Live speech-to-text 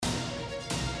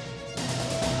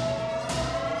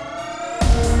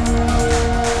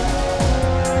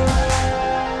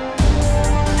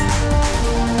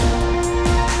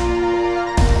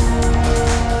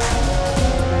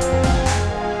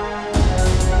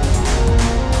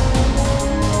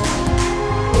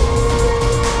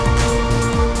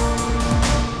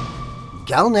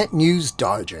Galnet News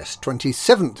Digest,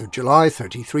 27th of July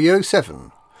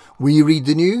 3307. We read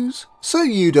the news so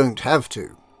you don't have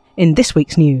to. In this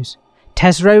week's news,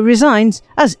 Tesreau resigns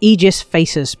as Aegis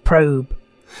faces probe.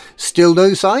 Still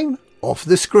no sign of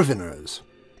the Scriveners.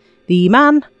 The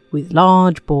man with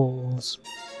large balls.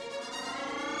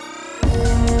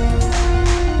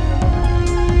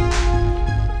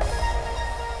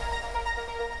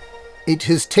 It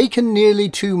has taken nearly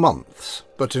 2 months,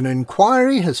 but an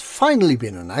inquiry has finally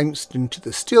been announced into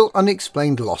the still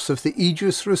unexplained loss of the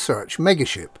Aegis research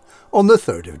megaship on the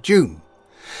 3rd of June.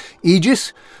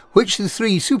 Aegis, which the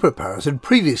three superpowers had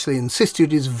previously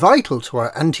insisted is vital to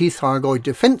our anti-Thargoid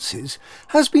defences,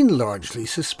 has been largely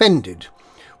suspended,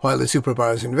 while the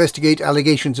superpowers investigate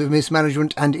allegations of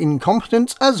mismanagement and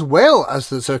incompetence as well as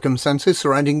the circumstances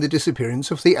surrounding the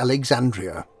disappearance of the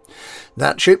Alexandria.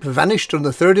 That ship vanished on the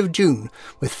 3rd of June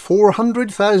with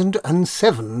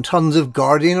 400,007 tons of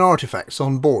Guardian artefacts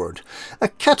on board, a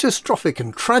catastrophic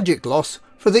and tragic loss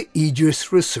for the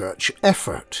Aegis research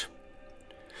effort.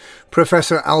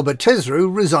 Professor Albert Tesreau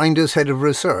resigned as head of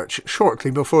research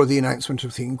shortly before the announcement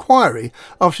of the inquiry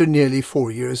after nearly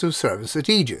 4 years of service at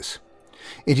Aegis.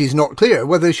 It is not clear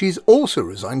whether she's also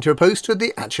resigned her post at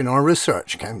the Achenar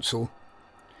Research Council.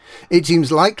 It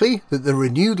seems likely that the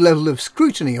renewed level of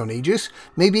scrutiny on Aegis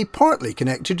may be partly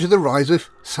connected to the rise of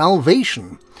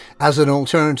Salvation as an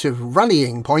alternative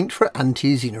rallying point for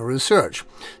anti-Xena research.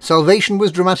 Salvation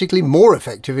was dramatically more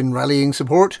effective in rallying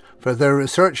support for their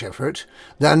research effort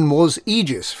than was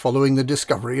Aegis following the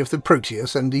discovery of the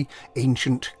Proteus and the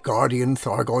ancient Guardian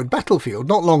Thargoid battlefield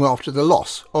not long after the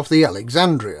loss of the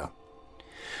Alexandria.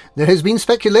 There has been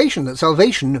speculation that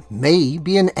Salvation may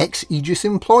be an ex-Aegis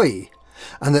employee,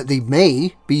 and that they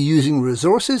may be using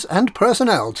resources and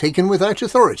personnel taken without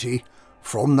authority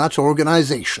from that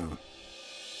organisation.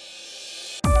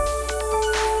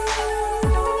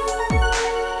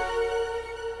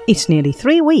 It's nearly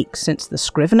 3 weeks since the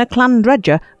Scrivener clan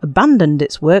dredger abandoned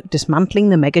its work dismantling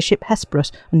the megaship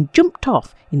Hesperus and jumped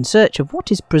off in search of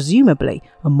what is presumably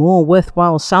a more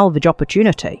worthwhile salvage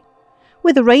opportunity.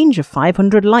 With a range of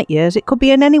 500 light-years, it could be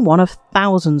in any one of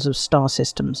thousands of star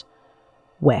systems.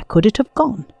 Where could it have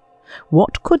gone?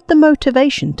 What could the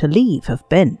motivation to leave have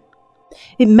been?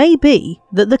 It may be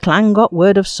that the clan got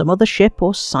word of some other ship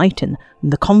or sighting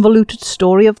and the convoluted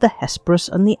story of the Hesperus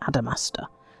and the Adamastor,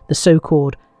 the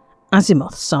so-called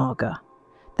Azimuth saga.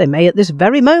 They may at this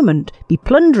very moment be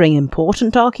plundering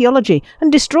important archaeology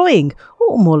and destroying,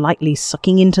 or more likely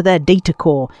sucking into their data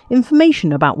core,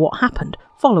 information about what happened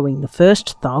following the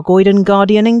first Thargoid and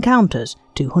Guardian encounters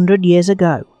 200 years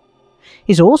ago.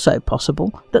 It's also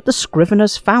possible that the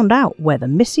Scriveners found out where the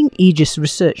missing Aegis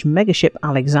research megaship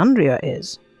Alexandria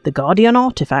is. The Guardian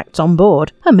artefacts on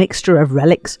board, a mixture of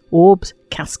relics, orbs,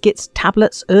 caskets,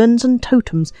 tablets, urns and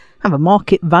totems, have a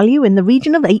market value in the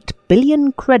region of 8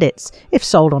 billion credits if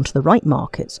sold onto the right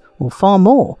markets, or far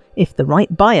more if the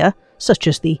right buyer, such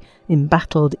as the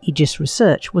embattled Aegis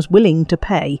research, was willing to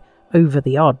pay over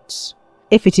the odds.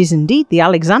 If it is indeed the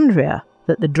Alexandria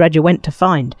that the dredger went to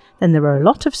find, then there are a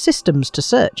lot of systems to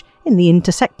search in the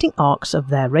intersecting arcs of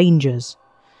their ranges.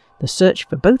 The search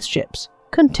for both ships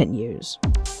continues.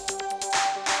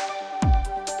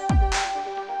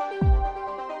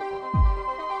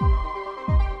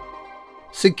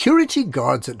 Security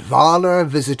guards at Vala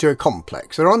Visitor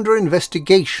Complex are under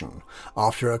investigation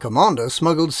after a commander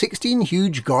smuggled 16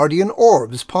 huge Guardian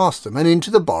orbs past them and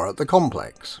into the bar at the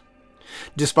complex.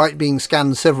 Despite being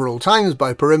scanned several times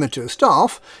by perimeter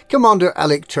staff, Commander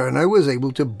Alec Turner was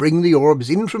able to bring the orbs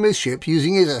in from his ship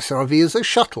using his SRV as a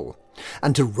shuttle,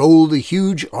 and to roll the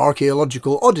huge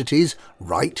archaeological oddities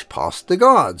right past the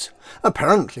guards,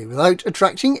 apparently without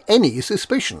attracting any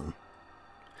suspicion.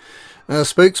 A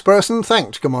spokesperson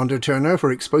thanked Commander Turner for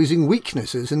exposing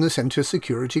weaknesses in the centre's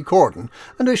security cordon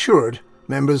and assured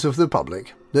members of the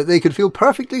public that they could feel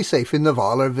perfectly safe in the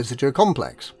Vala Visitor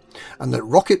Complex, and that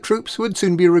rocket troops would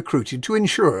soon be recruited to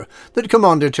ensure that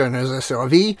Commander Turner's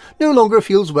SRV no longer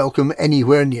feels welcome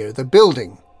anywhere near the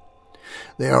building.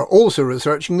 They are also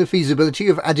researching the feasibility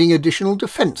of adding additional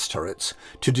defence turrets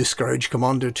to discourage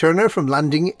Commander Turner from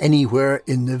landing anywhere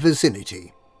in the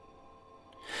vicinity.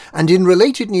 And in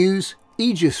related news,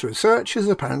 Aegis Research has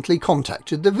apparently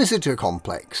contacted the Visitor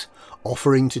Complex,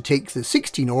 offering to take the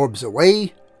 16 orbs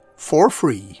away for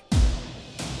free.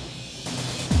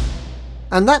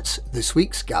 And that's this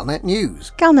week's Galnet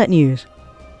News. Galnet News.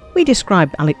 We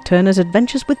describe Alec Turner's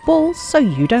adventures with balls so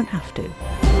you don't have to.